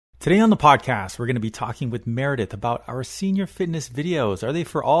Today on the podcast, we're going to be talking with Meredith about our senior fitness videos. Are they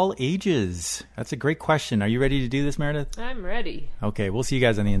for all ages? That's a great question. Are you ready to do this, Meredith? I'm ready. Okay, we'll see you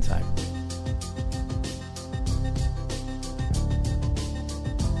guys on the inside.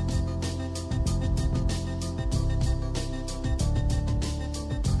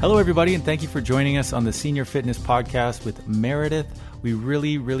 Hello, everybody, and thank you for joining us on the Senior Fitness Podcast with Meredith. We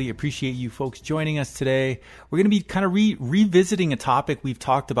really appreciate you folks joining us today. We're going to be kind of revisiting a topic we've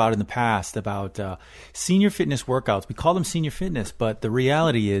talked about in the past about senior fitness workouts. We call them senior fitness, but the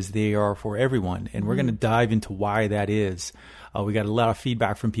reality is they are for everyone, and we're going to dive into why that is. We got a lot of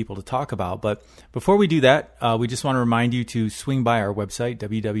feedback from people to talk about, but before we do that, we just want to remind you to swing by our website,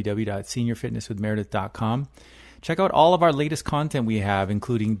 www.seniorfitnesswithmeredith.com. Check out all of our latest content we have,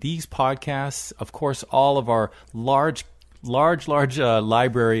 including these podcasts, of course, all of our large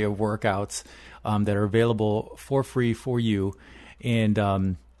library of workouts that are available for free for you and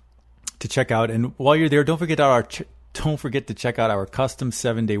to check out. And while you're there, don't forget to check out our custom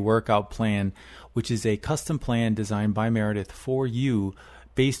 7-day workout plan, which is a custom plan designed by Meredith for you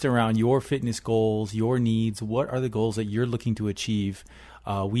based around your fitness goals, your needs. What are the goals that you're looking to achieve?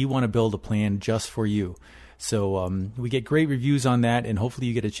 We want to build a plan just for you. So we get great reviews on that, and hopefully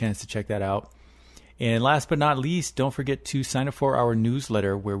you get a chance to check that out. And last but not least, don't forget to sign up for our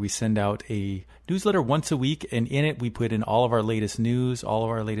newsletter, where we send out a newsletter once a week. And in it, we put in all of our latest news, all of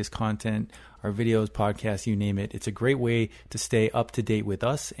our latest content, our videos, podcasts, you name it. It's a great way to stay up to date with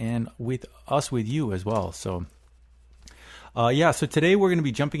us and with you as well. So, so today we're going to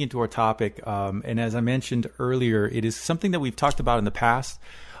be jumping into our topic. And as I mentioned earlier, it is something that we've talked about in the past,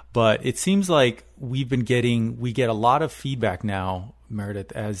 but it seems like we get a lot of feedback now,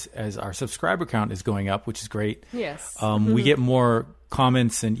 Meredith, as our subscriber count is going up, which is great. Yes. We get more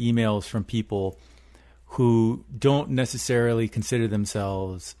comments and emails from people who don't necessarily consider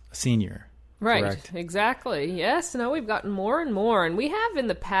themselves a senior. Right. Correct? Exactly. Yes. No, we've gotten more and more, and we have in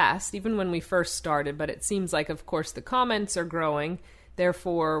the past, even when we first started, but it seems like, of course, the comments are growing.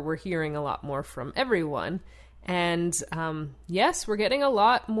 Therefore, we're hearing a lot more from everyone. And yes, we're getting a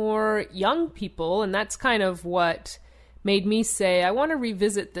lot more young people, and that's kind of what made me say, I want to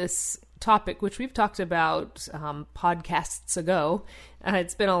revisit this topic, which we've talked about podcasts ago.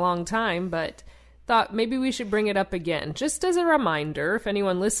 It's been a long time, but thought maybe we should bring it up again. Just as a reminder, if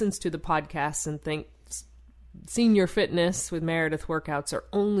anyone listens to the podcast and thinks senior fitness with Meredith workouts are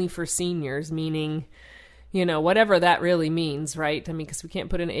only for seniors, meaning, whatever that really means, right? I mean, because we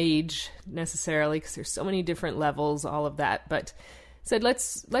can't put an age necessarily, because there's so many different levels, all of that. But said,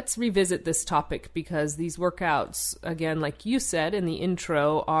 let's revisit this topic, because these workouts, again, like you said in the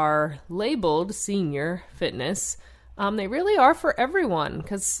intro, are labeled senior fitness. They really are for everyone,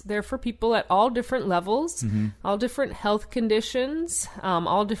 because they're for people at all different levels, all different health conditions,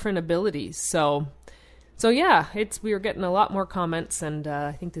 all different abilities. So yeah, we are getting a lot more comments, and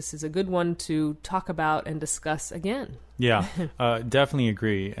I think this is a good one to talk about and discuss again. Yeah, definitely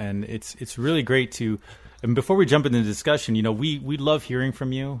agree. And it's really great to, and before we jump into the discussion, we love hearing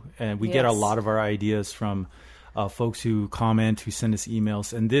from you, and we get a lot of our ideas from folks who comment, who send us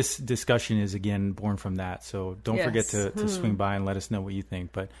emails. And this discussion is, again, born from that. So don't forget to swing by and let us know what you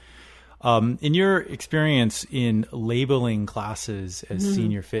think. But in your experience in labeling classes as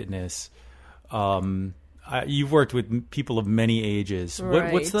senior fitness, you've worked with people of many ages.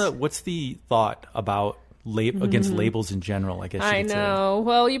 Right. What's the thought about against labels in general, I guess you could say? I know.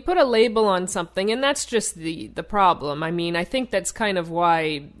 Well, you put a label on something, and that's just the problem. I mean, I think that's kind of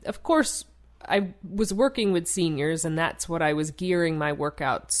why, of course, I was working with seniors, and that's what I was gearing my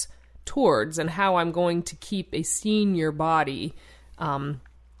workouts towards, and how I'm going to keep a senior body from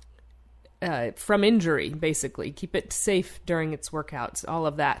injury, basically. Keep it safe during its workouts, all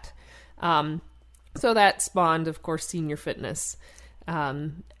of that. So that spawned, of course, senior fitness.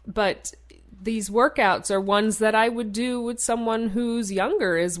 But these workouts are ones that I would do with someone who's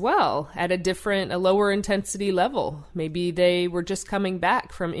younger as well, at a lower intensity level. Maybe they were just coming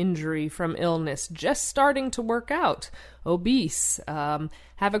back from injury, from illness, just starting to work out, obese, have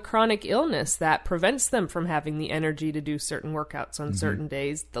a chronic illness that prevents them from having the energy to do certain workouts on certain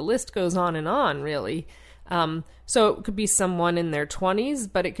days. The list goes on, really. So it could be someone in their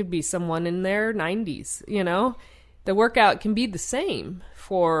 20s, but it could be someone in their 90s, The workout can be the same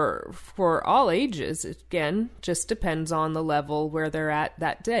for all ages. Again, just depends on the level where they're at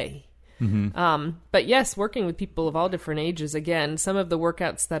that day. But yes, working with people of all different ages, again, some of the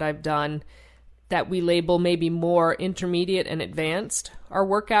workouts that I've done that we label maybe more intermediate and advanced are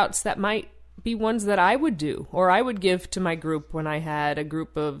workouts that might be ones that I would do, or I would give to my group when I had a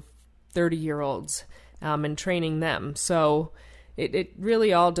group of 30-year-olds and training them. So it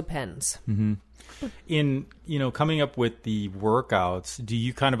really all depends. Mm-hmm. In, coming up with the workouts, do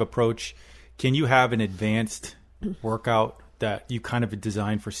you kind of approach, can you have an advanced workout that you kind of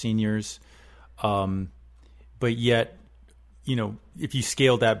design for seniors, but yet, if you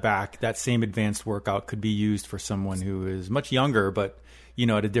scale that back, that same advanced workout could be used for someone who is much younger, but,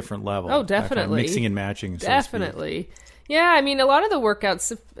 at a different level. Oh, definitely. Kind of mixing and matching. Definitely. Yeah, I mean, a lot of the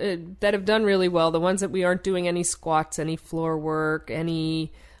workouts that have done really well, the ones that we aren't doing any squats, any floor work,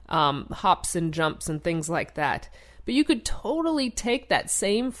 any hops and jumps and things like that. But you could totally take that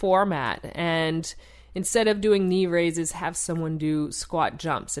same format and instead of doing knee raises, have someone do squat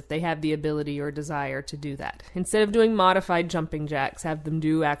jumps if they have the ability or desire to do that. Instead of doing modified jumping jacks, have them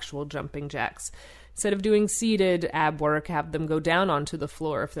do actual jumping jacks. Instead of doing seated ab work, have them go down onto the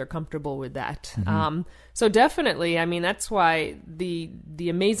floor if they're comfortable with that. Mm-hmm. So definitely, I mean, that's why the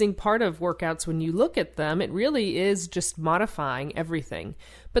amazing part of workouts, when you look at them, it really is just modifying everything.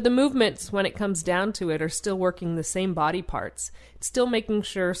 But the movements, when it comes down to it, are still working the same body parts. It's still making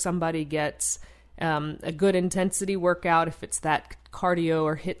sure somebody gets a good intensity workout if it's that cardio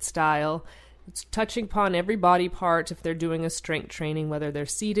or HIIT style. It's touching upon every body part if they're doing a strength training, whether they're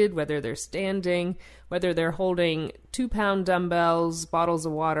seated, whether they're standing, whether they're holding 2-pound dumbbells, bottles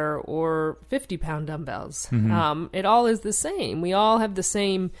of water, or 50-pound dumbbells. Mm-hmm. It all is the same. We all have the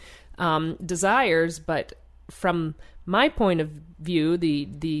same desires, but from my point of view,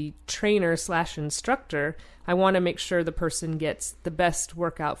 the trainer / instructor, I want to make sure the person gets the best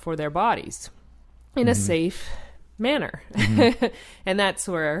workout for their bodies in a safe manner. Mm-hmm. And that's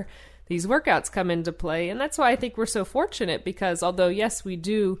where these workouts come into play. And that's why I think we're so fortunate, because although, yes, we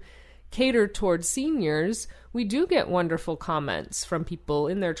do cater towards seniors, we do get wonderful comments from people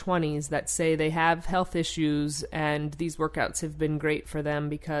in their 20s that say they have health issues and these workouts have been great for them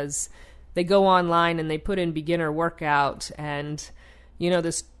because they go online and they put in beginner workout and,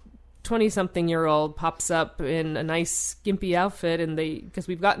 this 20-something-year-old pops up in a nice skimpy outfit and because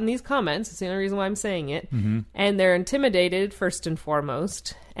we've gotten these comments, it's the only reason why I'm saying it, and they're intimidated first and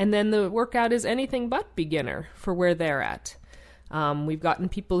foremost, and then the workout is anything but beginner for where they're at. We've gotten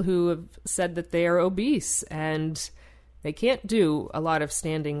people who have said that they are obese and they can't do a lot of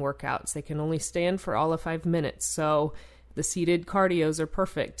standing workouts. They can only stand for all of 5 minutes, so the seated cardios are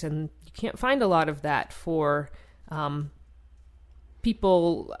perfect, and you can't find a lot of that for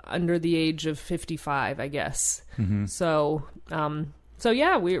people under the age of 55, I guess. Mm-hmm. So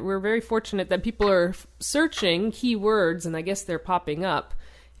yeah, we're very fortunate that people are searching keywords, and I guess they're popping up,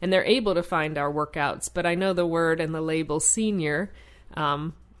 and they're able to find our workouts. But I know the word and the label senior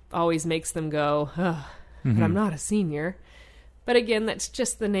always makes them go, but I'm not a senior. But again, that's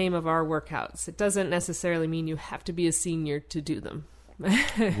just the name of our workouts. It doesn't necessarily mean you have to be a senior to do them.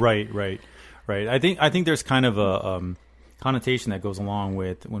 Right. I think there's kind of a connotation that goes along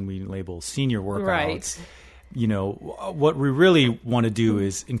with when we label senior workouts. Right. What we really want to do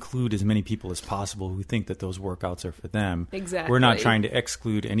is include as many people as possible who think that those workouts are for them. Exactly. We're not trying to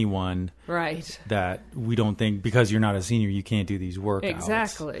exclude anyone. Right. That we don't think because you're not a senior you can't do these workouts.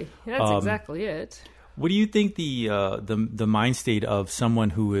 Exactly. That's exactly it. What do you think the mind state of someone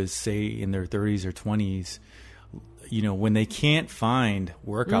who is, say, in their 30s or 20s, when they can't find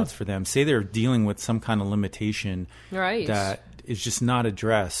workouts for them, say they're dealing with some kind of limitation that is just not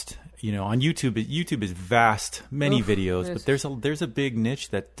addressed. On YouTube is vast, many videos, but there's a big niche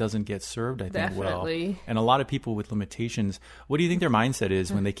that doesn't get served, I think, definitely. well. And a lot of people with limitations, what do you think their mindset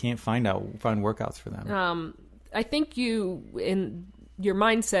is when they can't find workouts for them? I think your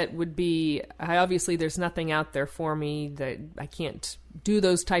mindset would be, obviously there's nothing out there for me, that I can't do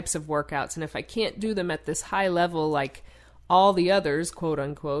those types of workouts. And if I can't do them at this high level like all the others, quote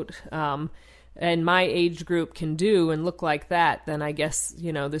unquote, and my age group can do and look like that, then I guess,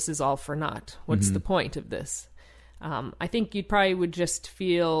 this is all for naught. What's the point of this? I think you probably would just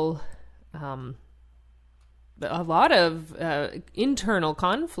feel a lot of internal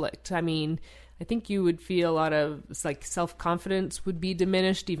conflict. I mean, I think you would feel a lot of self-confidence would be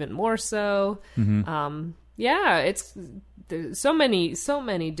diminished even more so. There's so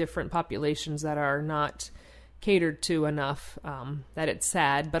many different populations that are not catered to enough that it's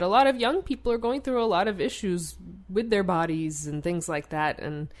sad. But a lot of young people are going through a lot of issues with their bodies and things like that.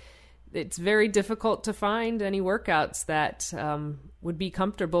 And it's very difficult to find any workouts that would be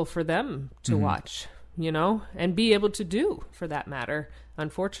comfortable for them to watch, and be able to do, for that matter,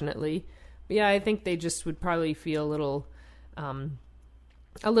 unfortunately. Yeah, I think they just would probably feel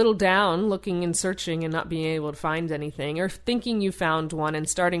a little down looking and searching and not being able to find anything, or thinking you found one and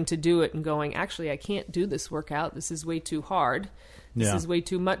starting to do it and going, actually, I can't do this workout. This is way too hard. This is way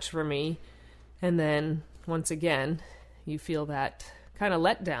too much for me. And then once again, you feel that kind of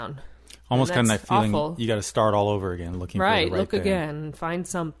letdown. Almost kind of that feeling awful. You got to start all over again, looking for the right look thing. again, find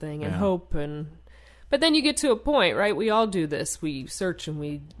something, and hope. But then you get to a point, right? We all do this. We search and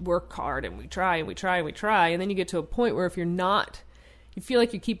we work hard and we try and we try and we try. And then you get to a point where if you're not, you feel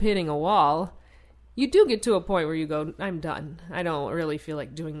like you keep hitting a wall. You do get to a point where you go, I'm done. I don't really feel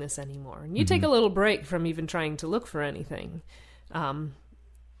like doing this anymore. And you take a little break from even trying to look for anything.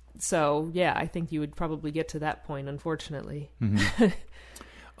 So, yeah, I think you would probably get to that point, unfortunately.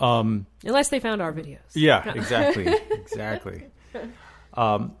 Unless they found our videos. Yeah, exactly.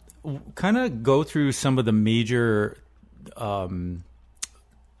 Kind of go through some of the major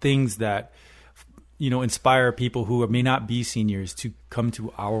things that inspire people who may not be seniors to come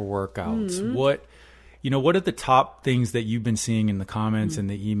to our workouts. What are the top things that you've been seeing in the comments and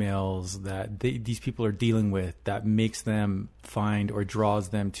the emails that these people are dealing with that makes them find or draws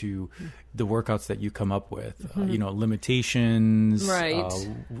them to the workouts that you come up with? Limitations,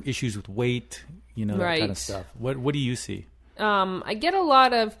 issues with weight, that kind of stuff. What do you see? I get a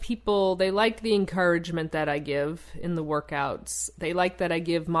lot of people, they like the encouragement that I give in the workouts. They like that I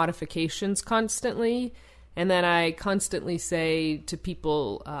give modifications constantly, and then I constantly say to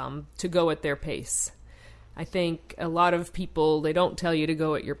people to go at their pace. I think a lot of people, they don't tell you to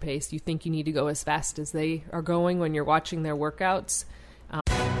go at your pace. You think you need to go as fast as they are going when you're watching their workouts.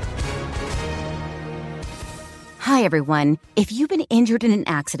 Hi, everyone. If you've been injured in an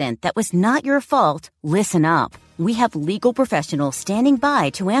accident that was not your fault, listen up. We have legal professionals standing by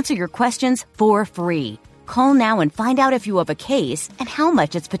to answer your questions for free. Call now and find out if you have a case and how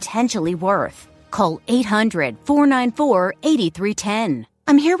much it's potentially worth. Call 800-494-8310.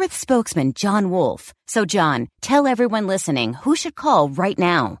 I'm here with spokesman John Wolf. So, John, tell everyone listening who should call right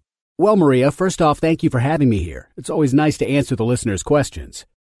now. Well, Maria, first off, thank you for having me here. It's always nice to answer the listeners' questions.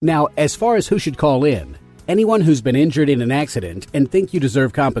 Now, as far as who should call in, anyone who's been injured in an accident and think you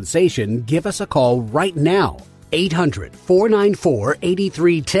deserve compensation, give us a call right now.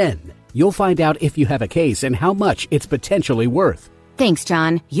 800-494-8310. You'll find out if you have a case and how much it's potentially worth. Thanks,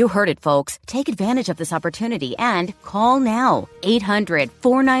 John. You heard it, folks. Take advantage of this opportunity and call now.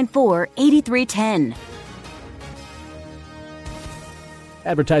 800-494-8310.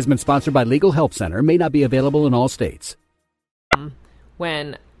 Advertisement sponsored by Legal Help Center. May not be available in all states.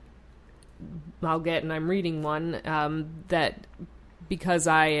 When I'll get, and I'm reading one, that because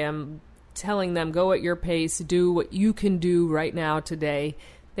I am telling them, go at your pace, do what you can do right now today,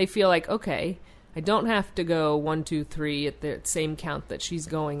 they feel like, okay, I don't have to go 1, 2, 3 at the same count that she's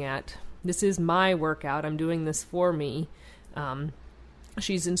going at. This is my workout. I'm doing this for me.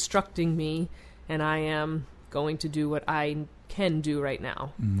 She's instructing me, and I am going to do what I can do right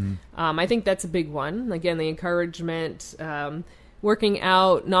now. I think that's a big one. Again, the encouragement, working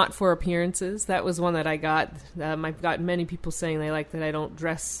out, not for appearances. That was one that I got. I've got many people saying they like that I don't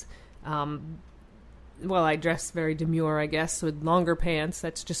dress. I dress very demure, I guess, with longer pants.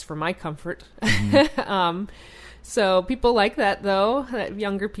 That's just for my comfort. So people like that, though.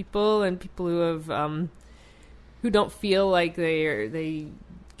 Younger people and people who have who don't feel like they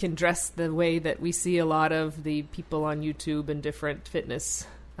can dress the way that we see a lot of the people on YouTube and different fitness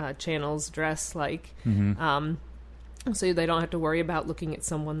channels dress like. So they don't have to worry about looking at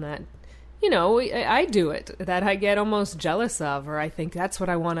someone that, I do it, that I get almost jealous of, or I think that's what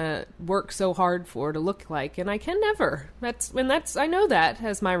I want to work so hard for to look like, and I can never. I know that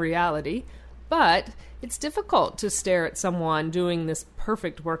as my reality, but it's difficult to stare at someone doing this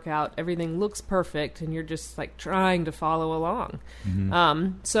perfect workout. Everything looks perfect, and you're just like trying to follow along.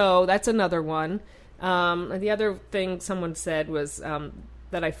 So that's another one. The other thing someone said was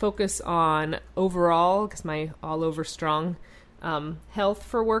that I focus on overall, because my all over strong, health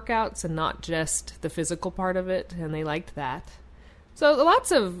for workouts and not just the physical part of it, and they liked that. So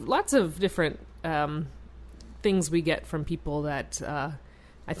lots of different things we get from people that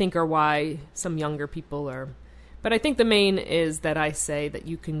I think are why some younger people are. But I think the main is that I say that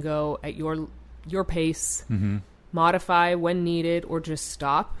you can go at your pace, modify when needed, or just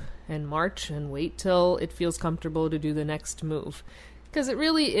stop and march and wait till it feels comfortable to do the next move. Because it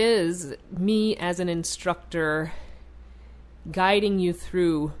really is me as an instructor guiding you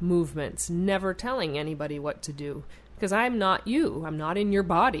through movements, never telling anybody what to do. Because I'm not you. I'm not in your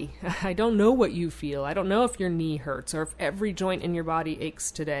body. I don't know what you feel. I don't know if your knee hurts or if every joint in your body aches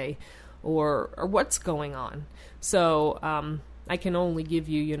today or what's going on. So I can only give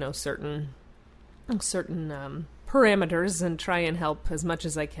you, certain parameters and try and help as much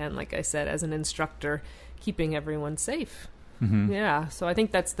as I can, like I said, as an instructor, keeping everyone safe. Yeah, so I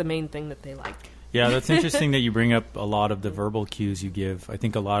think that's the main thing that they like. Yeah, that's interesting that you bring up a lot of the verbal cues you give. I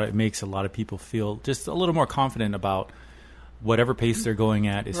think it makes a lot of people feel just a little more confident about, whatever pace they're going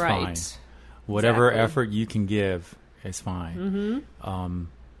at is Right. fine. Whatever Exactly. effort you can give is fine.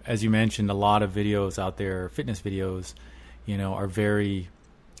 As you mentioned, a lot of videos out there, fitness videos, are very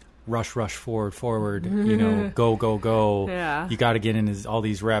rush forward, go. Yeah. You got to get in all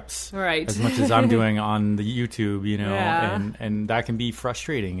these reps, Right. as much as I'm doing on the YouTube, Yeah. and that can be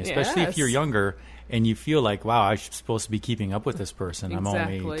frustrating, especially if Yes. you're younger and you feel like, wow, I'm supposed to be keeping up with this person. I'm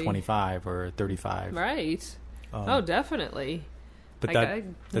only Exactly. 25 or 35. Right. Oh, definitely. But I-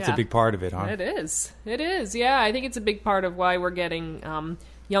 that's yeah. a big part of it, huh? It is. It is. Yeah, I think it's a big part of why we're getting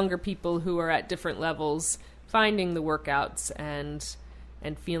younger people who are at different levels finding the workouts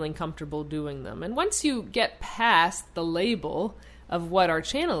and feeling comfortable doing them. And once you get past the label of what our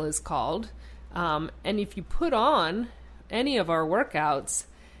channel is called, and if you put on any of our workouts,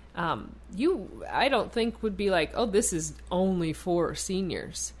 I don't think would be like, oh, this is only for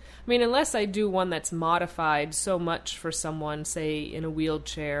seniors. I mean, unless I do one that's modified so much for someone, say, in a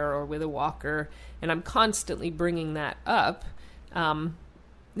wheelchair or with a walker, and I'm constantly bringing that up,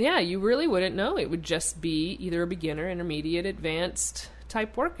 you really wouldn't know. It would just be either a beginner, intermediate, advanced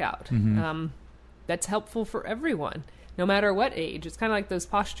type workout. That's helpful for everyone, no matter what age. It's kind of like those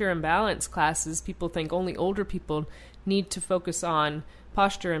posture and balance classes. People think only older people need to focus on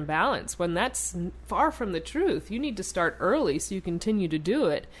posture and balance, when that's far from the truth. You need to start early so you continue to do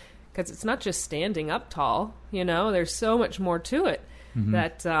it, because it's not just standing up tall. There's so much more to it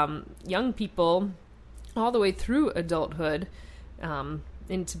that young people all the way through adulthood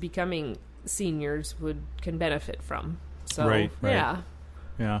into becoming seniors can benefit from. So Right. yeah.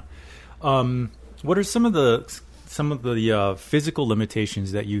 Yeah. What are some of the physical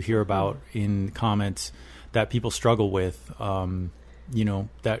limitations that you hear about in comments that people struggle with?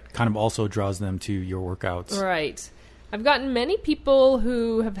 That kind of also draws them to your workouts. Right. I've gotten many people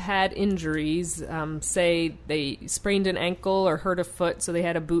who have had injuries, say they sprained an ankle or hurt a foot, so they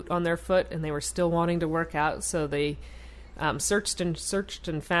had a boot on their foot and they were still wanting to work out, so they searched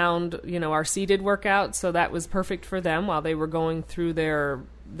and found, our seated workout, so that was perfect for them while they were going through their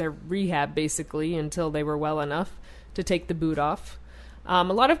rehab, basically, until they were well enough to take the boot off. A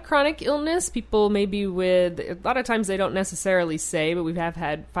lot of chronic illness, people maybe a lot of times they don't necessarily say, but we have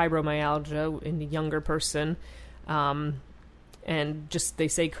had fibromyalgia in a younger person. And just they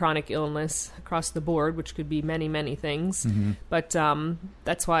say chronic illness across the board, which could be many, many things. But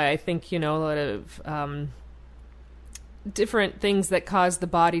that's why I think, a lot of different things that cause the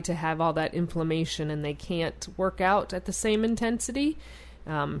body to have all that inflammation and they can't work out at the same intensity.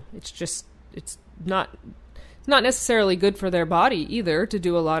 It's not necessarily good for their body either to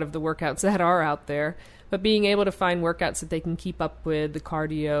do a lot of the workouts that are out there. But being able to find workouts that they can keep up with, the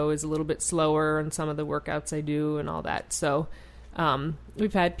cardio is a little bit slower on some of the workouts I do and all that. So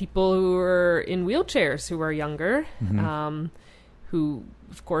we've had people who are in wheelchairs who are younger, who,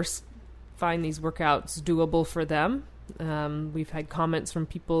 of course, find these workouts doable for them. We've had comments from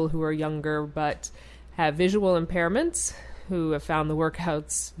people who are younger but have visual impairments who have found the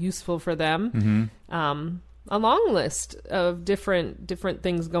workouts useful for them. A long list of different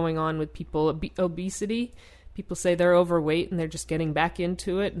things going on with people. Obesity. People say they're overweight and they're just getting back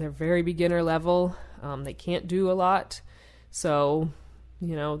into it and they're very beginner level. They can't do a lot. So,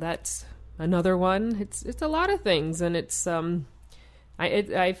 that's another one. It's a lot of things, and it's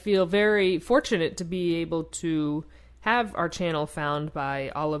I feel very fortunate to be able to have our channel found by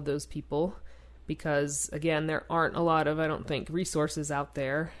all of those people, because again, there aren't a lot of, I don't think, resources out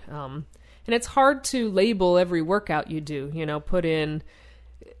there. And it's hard to label every workout you do, put in,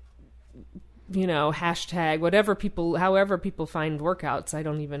 hashtag, however people find workouts. I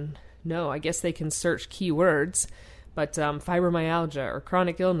don't even know. I guess they can search keywords, but fibromyalgia or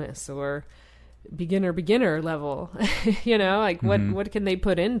chronic illness or beginner level, what can they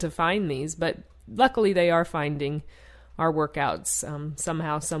put in to find these? But luckily they are finding our workouts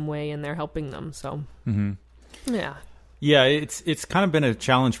somehow, some way, and they're helping them. So, yeah. Yeah, it's kind of been a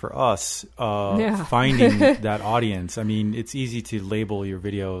challenge for us finding that audience. I mean, it's easy to label your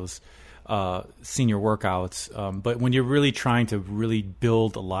videos senior workouts, but when you're really trying to really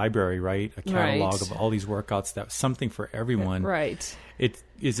build a library, right, a catalog of all these workouts, that's something for everyone. Right.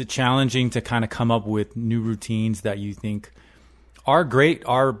 Is it challenging to kind of come up with new routines that you think are great,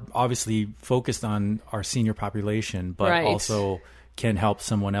 are obviously focused on our senior population, but also can help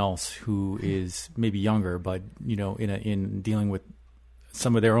someone else who is maybe younger, but in dealing with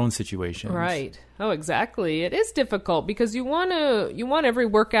some of their own situations. Right. Oh, exactly. It is difficult because you want every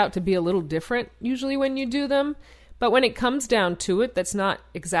workout to be a little different usually when you do them, but when it comes down to it, that's not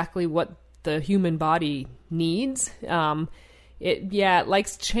exactly what the human body needs. It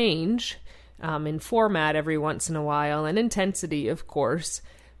likes change. in format every once in a while, and intensity, of course.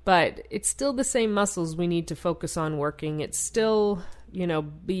 But it's still the same muscles we need to focus on working. It's still,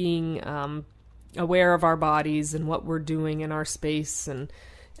 being aware of our bodies and what we're doing in our space and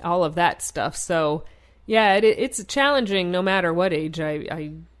all of that stuff. So, yeah, it's challenging no matter what age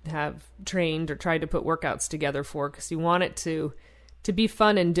I have trained or tried to put workouts together for, because you want it to be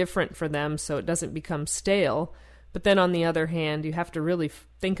fun and different for them so it doesn't become stale. But then on the other hand, you have to really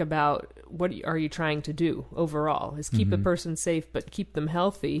think about what are you trying to do overall, is keep a person safe but keep them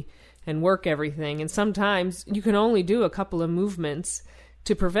healthy and work everything. And sometimes you can only do a couple of movements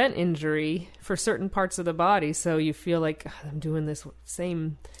to prevent injury for certain parts of the body. So you feel like, I'm doing this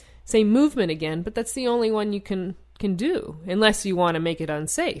same movement again, but that's the only one you can do unless you want to make it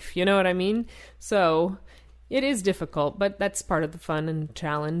unsafe. You know what I mean? So it is difficult, but that's part of the fun and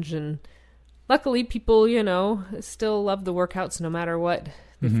challenge. And luckily, people, still love the workouts no matter what,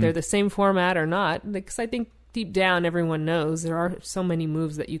 if they're the same format or not. Because I think deep down, everyone knows there are so many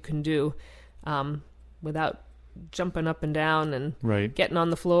moves that you can do without jumping up and down and getting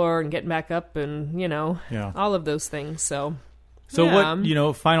on the floor and getting back up and, all of those things. So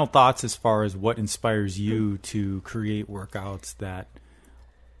what, final thoughts as far as what inspires you to create workouts that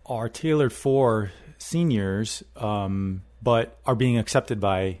are tailored for seniors, but are being accepted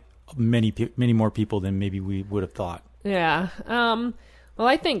by many more people than maybe we would have thought? Yeah. Well,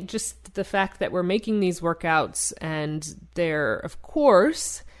 I think just the fact that we're making these workouts, and they're, of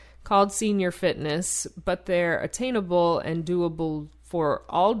course, called senior fitness, but they're attainable and doable for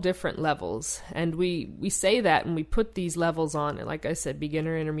all different levels. And we say that, and we put these levels on, like I said,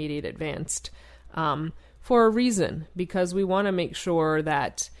 beginner, intermediate, advanced, for a reason, because we want to make sure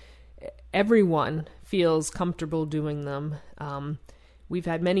that everyone feels comfortable doing them. We've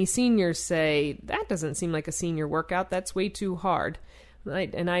had many seniors say, that doesn't seem like a senior workout. That's way too hard.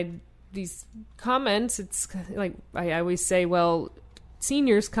 These comments, it's like, I always say, well,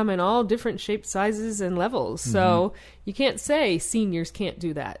 seniors come in all different shapes, sizes, and levels. So you can't say seniors can't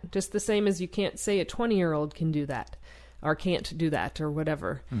do that. Just the same as you can't say a 20-year-old can do that or can't do that or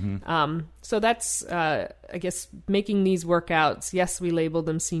whatever. So that's, I guess, making these workouts. Yes, we label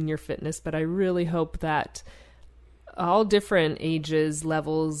them senior fitness, but I really hope that all different ages,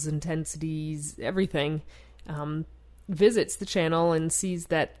 levels, intensities, everything, visits the channel and sees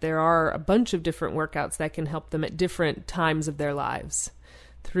that there are a bunch of different workouts that can help them at different times of their lives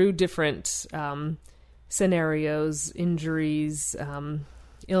through different scenarios, injuries,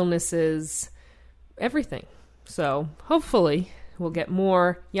 illnesses, everything. So hopefully we'll get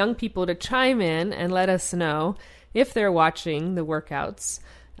more young people to chime in and let us know if they're watching the workouts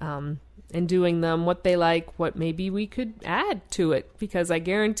and doing them, what they like, what maybe we could add to it, because I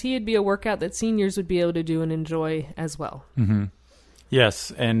guarantee it'd be a workout that seniors would be able to do and enjoy as well.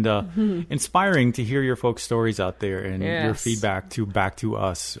 Yes, and inspiring to hear your folks' stories out there and your feedback back to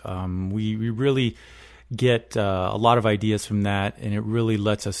us. We really get a lot of ideas from that, and it really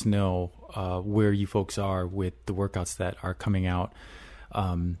lets us know where you folks are with the workouts that are coming out.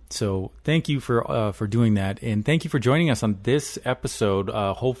 So thank you for doing that, and thank you for joining us on this episode.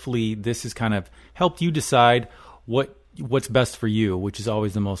 Hopefully this has kind of helped you decide what's best for you, which is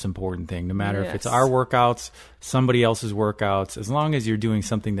always the most important thing. No matter if it's our workouts, somebody else's workouts, as long as you're doing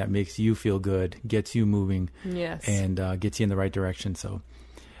something that makes you feel good, gets you moving, and gets you in the right direction. So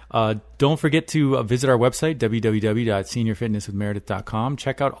don't forget to visit our website, www.seniorfitnesswithmeredith.com.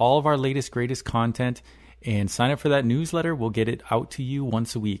 Check out all of our latest, greatest content, and sign up for that newsletter. We'll get it out to you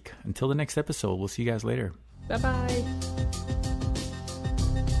once a week. Until the next episode, we'll see you guys later. Bye-bye.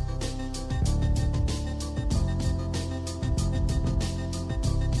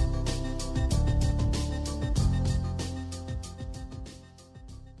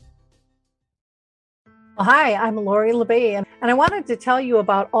 Hi, I'm Lori LeBay, and I wanted to tell you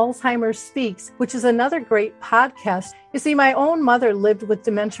about Alzheimer's Speaks, which is another great podcast. You see, my own mother lived with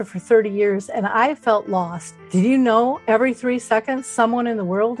dementia for 30 years, and I felt lost. Did you know every 3 seconds someone in the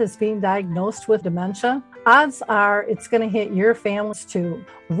world is being diagnosed with dementia? Odds are it's going to hit your families too.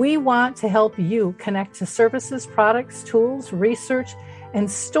 We want to help you connect to services, products, tools, research,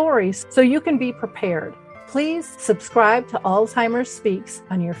 and stories so you can be prepared. Please subscribe to Alzheimer's Speaks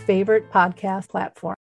on your favorite podcast platform.